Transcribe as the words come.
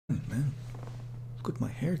Man, look at my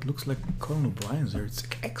hair. It looks like Conan O'Brien's hair. It's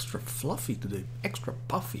extra fluffy today, extra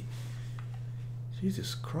puffy.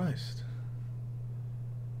 Jesus Christ.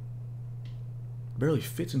 Barely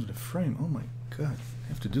fits into the frame. Oh my god. I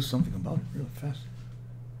have to do something about it real fast.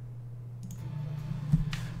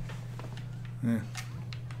 Yeah.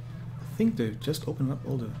 I think they've just opened up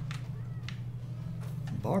all the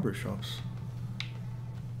barber shops.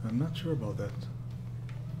 I'm not sure about that.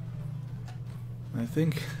 I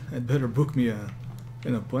think I'd better book me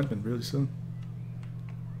an appointment really soon.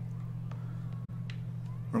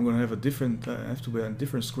 Or I'm gonna have a different, I have to wear a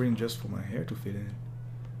different screen just for my hair to fit in it.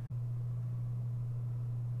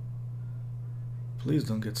 Please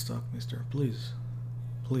don't get stuck, mister. Please.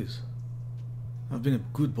 Please. I've been a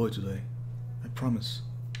good boy today. I promise.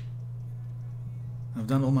 I've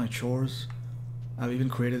done all my chores. I've even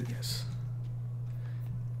created, yes.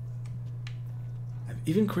 I've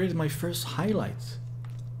even created my first highlight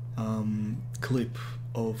clip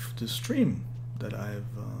of the stream that I've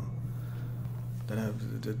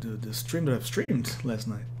the stream that I've streamed last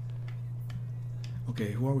night.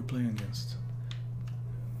 Okay, who are we playing against?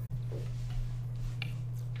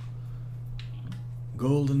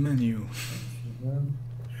 Golden Menu.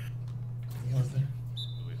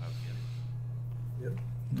 Yep.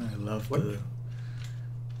 I love the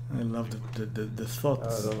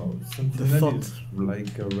thoughts. I don't know. The Something thought is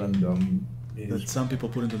like a random. that some people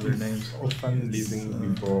put into their names. Often It's,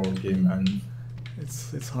 leaving before game ends.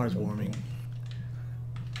 It's heartwarming.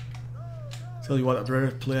 Tell you what, I'd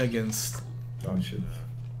rather play against Oh shit.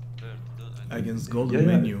 Golden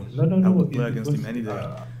Menu. No. I would play against him any day.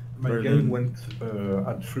 My rather game than- went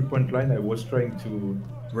at 3-point line. I was trying to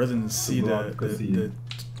Rather than see go out the because he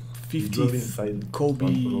 50th drove inside, Kobe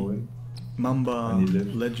not following, Mamba and he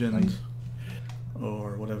left. legend Nice.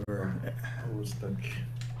 or whatever. I was stuck.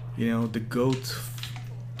 You know, the GOAT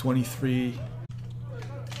 23.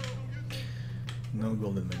 No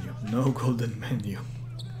golden menu. No golden menu.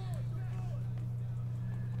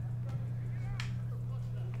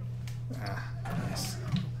 Ah, nice.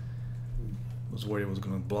 Was worried I was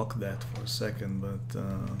gonna block that for a second, but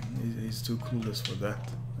he's too clueless for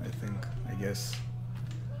that, I think, I guess.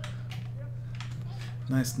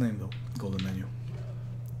 Nice name though, Golden Menu.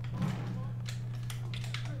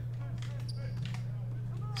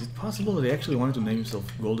 Is it possible that he actually wanted to name himself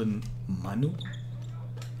Golden Manu?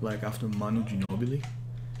 Like after Manu Ginobili?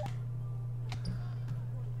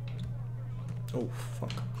 Oh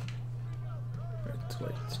fuck.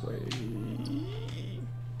 Wait.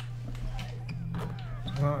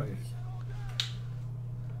 Nice.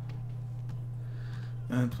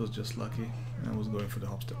 That was just lucky. I was going for the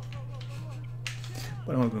hop step.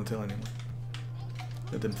 But I'm not gonna tell anyone.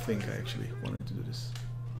 Let them think I actually wanted to do this.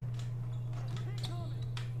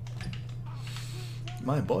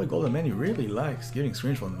 My boy Golden Menu really likes giving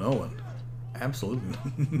screens for no one. Absolutely.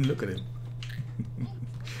 Look at him.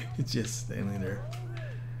 He's just standing there.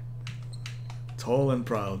 Tall and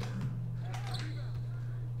proud.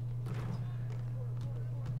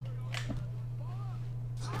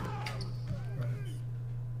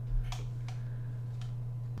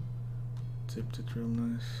 Tipped it real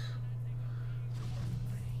nice.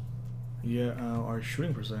 Yeah, our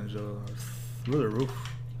shooting percentage are through the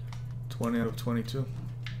roof. 20 out of 22.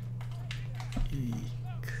 Eek.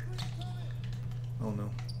 Oh no.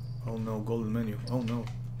 Oh no, Golden Menu. Oh no.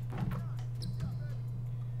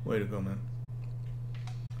 Way to go, man.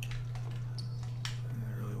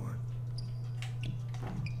 I really want it.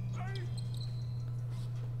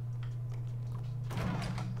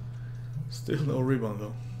 Still no rebound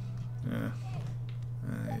though. Yeah.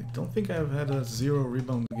 I don't think I've had a 0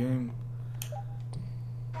 rebound game.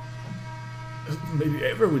 Maybe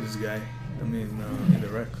ever with this guy. I mean, in the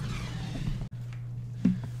rec.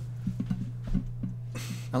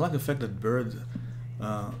 I like the fact that Bird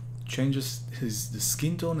changes the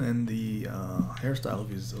skin tone and the hairstyle of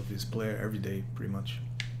his player every day, pretty much.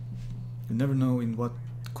 You never know in what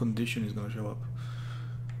condition he's gonna show up.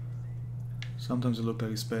 Sometimes it looks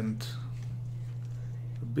like he spent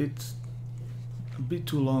a bit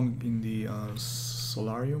too long in the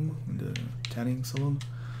solarium, in the tanning salon.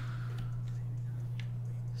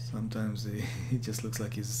 Sometimes he just looks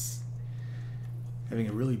like he's having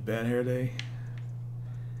a really bad hair day.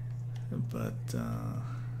 But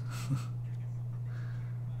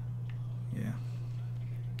yeah,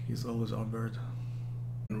 he's always our Bird.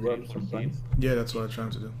 Run sometimes. Yeah, that's what I'm trying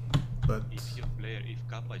to do. But If your player, if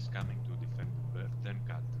Kappa is coming to defend the Bird, then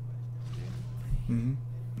cut.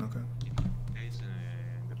 okay. In case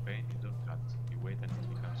in the paint you don't cut, you wait until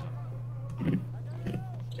he comes up.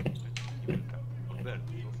 He will come. For Bird,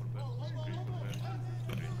 go for Bird. Screen for Bird.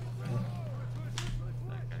 Screen.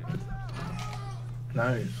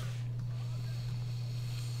 Nice.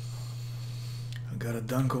 I got a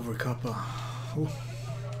dunk over Kappa. Ooh,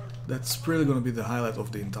 that's really gonna be the highlight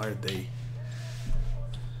of the entire day.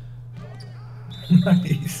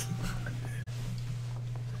 Nice.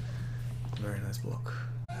 Very nice block.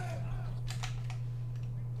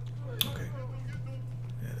 Okay.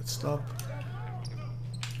 Yeah, let's stop.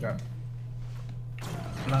 Yeah.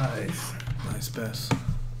 Nice. Nice pass.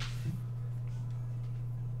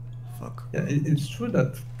 Fuck. Yeah, it's true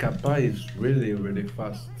that Kappa is really, really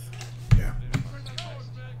fast. Yeah.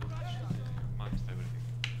 Maxed everything.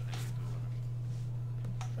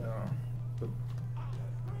 Yeah. But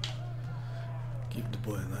Give the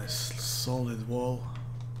boy a nice solid wall.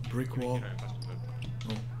 Brick wall.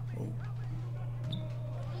 Oh, oh.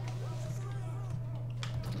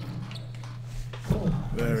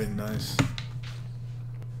 Very nice.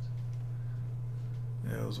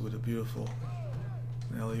 Yeah, it was with a beautiful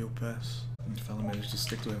alley-oop pass. And finally managed to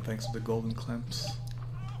stick to him thanks to the golden clamps.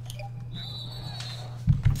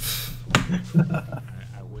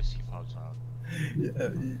 I wish he fouls out. yeah,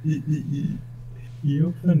 he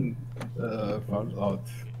often found out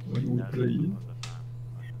when we play.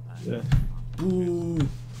 Yeah. Boo!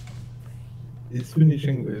 He's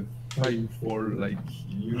finishing with 5-4 like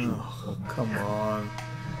usual. Oh, come on.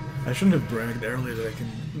 I shouldn't have bragged earlier that I can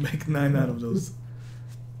make 9 out of those.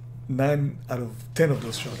 9 out of 10 of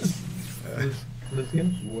those shots. Those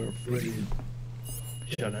games were pretty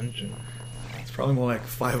challenging. It's probably more like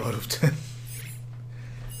 5 out of 10.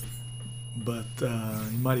 But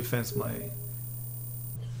in my defense,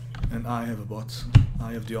 and I have a bot.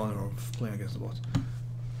 I have the honor of playing against the bot.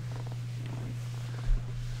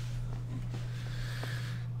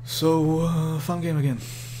 So, fun game again.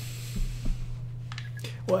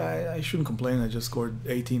 Well, I shouldn't complain. I just scored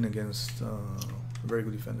 18 against a very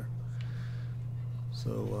good defender.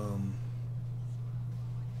 So,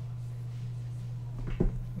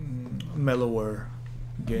 mellower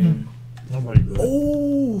game. Oh my god.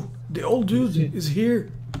 Oh, the old dude is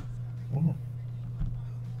here. Oh,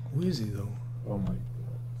 Who is he though? oh my god.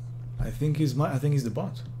 I think he's the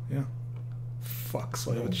bot. Yeah. Fuck.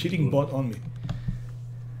 So I have a Oh, cheating cool. bot on me.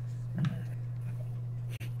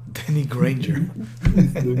 Danny Granger.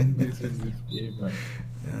 This is this game, man.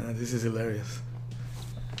 This is hilarious.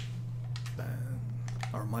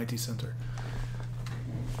 Our mighty center.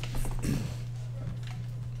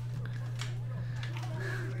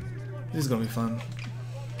 This is gonna be fun.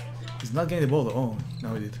 He's not getting the ball though. Oh,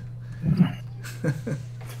 now he did.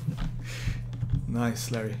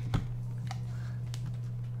 Nice, Larry.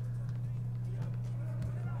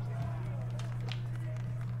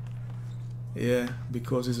 Yeah,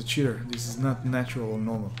 because he's a cheater. This is not natural or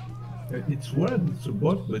normal. It's weird, it's a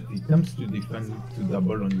bot, but it comes to defend to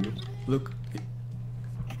double on you. Look,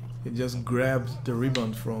 it just grabbed the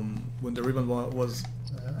rebound from when the rebound was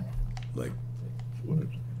like It's weird.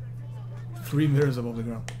 3 meters above the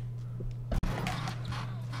ground.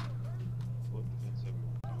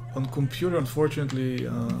 On computer, unfortunately,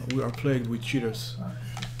 we are plagued with cheaters.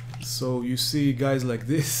 So you see guys like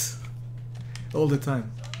this all the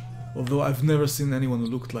time. Although I've never seen anyone who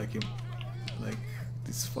looked like him. Like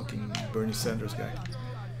this fucking Bernie Sanders guy.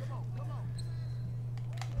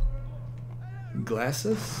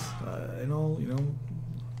 Glasses? And all, you know.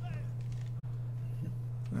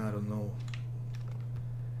 I don't know.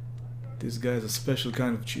 This guy is a special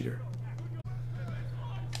kind of cheater.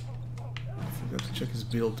 I forgot to check his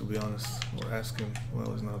build, to be honest, or ask him. Well,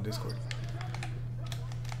 he's not on Discord.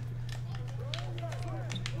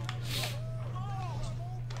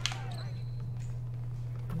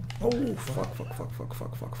 Oh, fuck.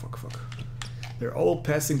 They're all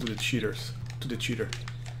passing to the cheaters, to the cheater.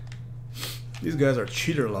 These guys are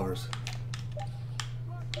cheater lovers.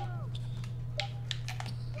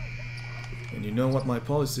 And you know what my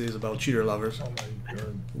policy is about cheater lovers. Oh my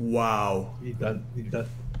god. Wow. He does,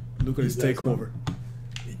 Look at his He does takeover.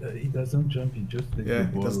 he doesn't jump, he just lets Yeah, the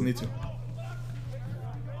he ball. doesn't need to.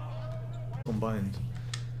 Combined.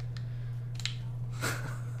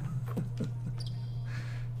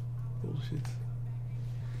 Bullshit.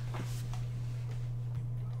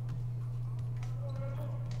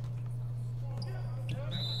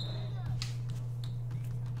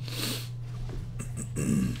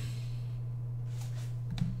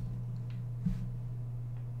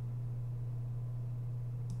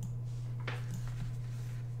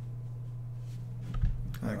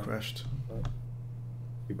 I crashed.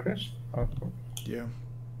 You crashed? Oh, cool. Yeah.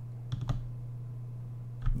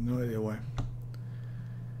 No idea why.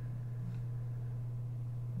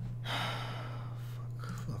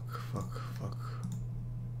 Fuck.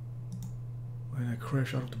 Why did I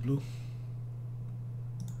crash out of the blue?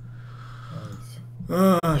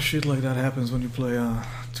 Shit like that happens when you play a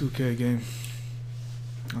 2K game.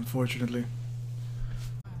 Unfortunately.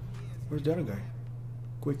 Where's the other guy?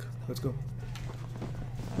 Quick, let's go.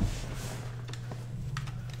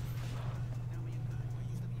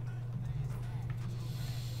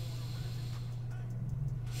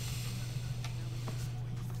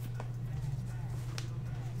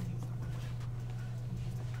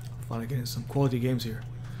 Finally getting some quality games here.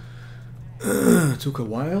 Took a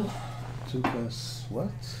while. Took us what?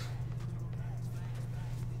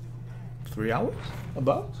 3 hours?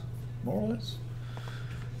 About? More or less.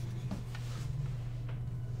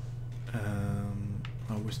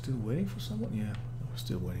 Are we still waiting for someone? Yeah, we're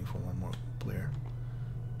still waiting for one more player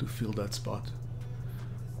to fill that spot.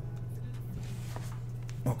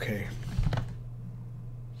 Okay.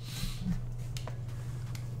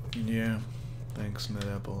 Yeah, thanks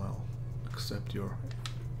MedApple, I'll accept your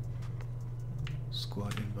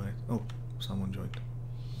squad invite. Oh, someone joined.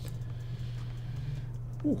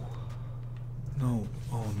 Ooh. No,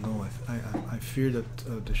 oh no, I fear that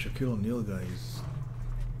the Shaquille O'Neal guy is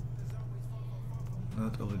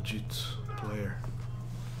not a legit player.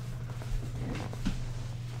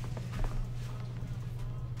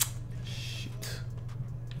 Shit.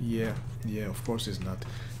 Yeah, of course he's not.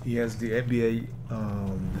 He has the NBA, the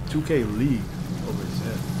 2K League over his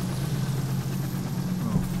head.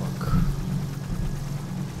 Oh fuck.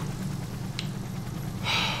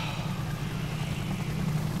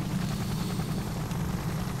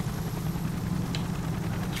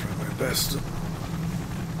 Try my best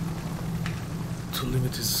to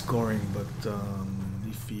limit his scoring, but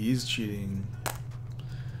if he is cheating,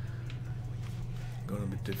 gonna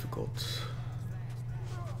be difficult.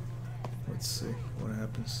 Let's see what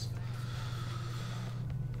happens.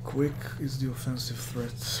 Quick is the offensive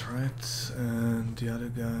threat, right? And the other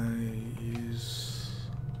guy is...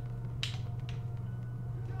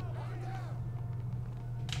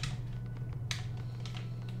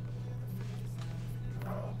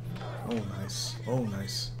 Oh nice, oh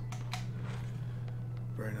nice.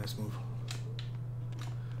 Very nice move.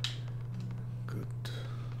 Good.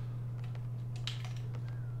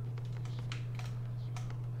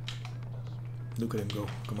 Look at him go,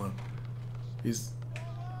 come on. He's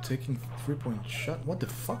taking 3-point shot. What the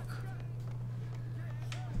fuck?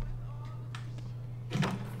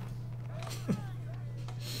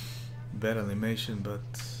 Bad animation, but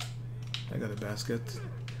I got a basket.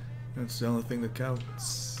 That's the only thing that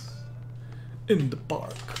counts. In the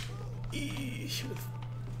park. Eesh.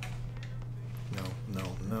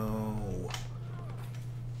 No.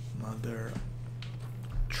 Mother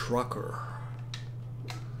trucker.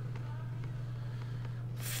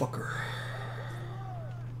 Fucker.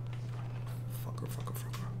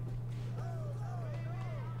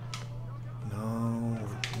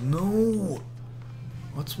 No.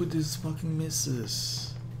 What's with these fucking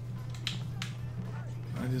misses?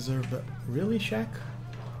 I deserve that. Really, Shaq?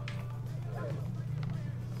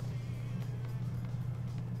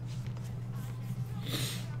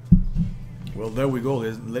 Well, there we go,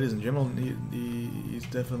 ladies and gentlemen. He's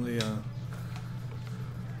definitely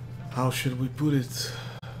how should we put it?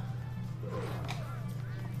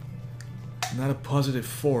 Not a positive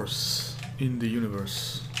force in the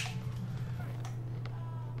universe.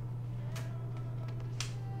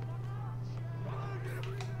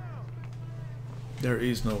 There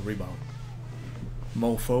is no rebound.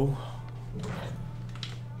 Mofo.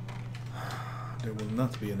 There will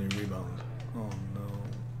not be any rebound. Oh no.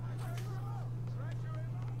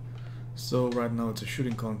 So right now it's a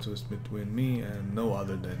shooting contest between me and no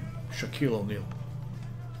other than Shaquille O'Neal.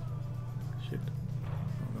 Shit.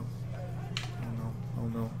 Oh no. Oh no. Oh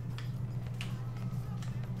no.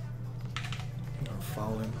 I'm gonna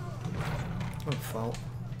foul him. I'm gonna foul.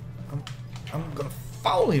 I'm gonna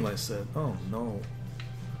foul him, I said. Oh no.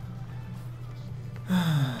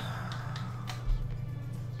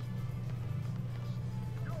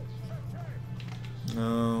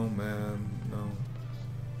 No, man, no.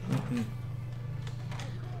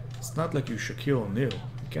 It's not like you Shaquille O'Neal.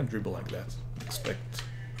 You can't dribble like that. Expect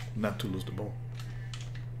not to lose the ball.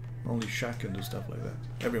 Only Shaq can do stuff like that.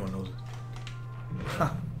 Everyone knows it.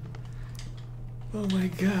 Ha! Oh my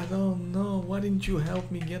god, oh no. Why didn't you help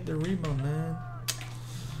me get the rebound, man?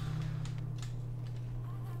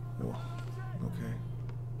 Oh, okay.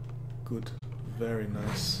 Good. Very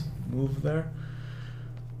nice move there.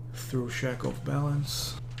 Threw Shaq off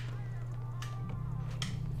balance.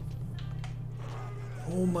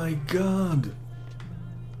 Oh my god!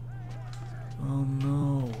 Oh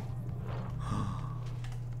no!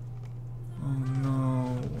 Oh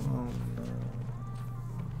no! Oh no!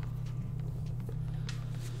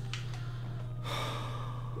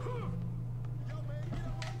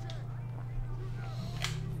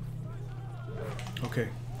 Okay.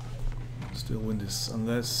 Still win this,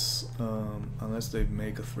 unless they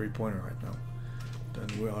make a 3-pointer right now. Then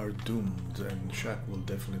we are doomed, and Shaq will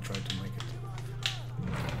definitely try to make it.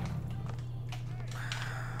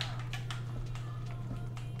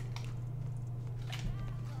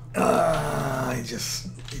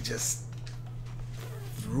 He just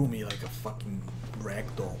threw me like a fucking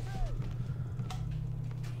ragdoll.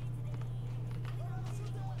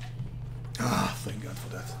 Thank God for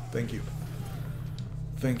that. Thank you.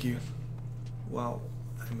 Thank you. Wow,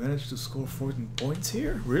 I managed to score 14 points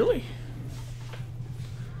here? Really?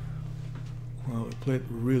 Well, we played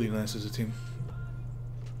really nice as a team.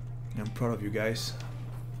 I'm proud of you guys.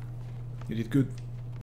 You did good.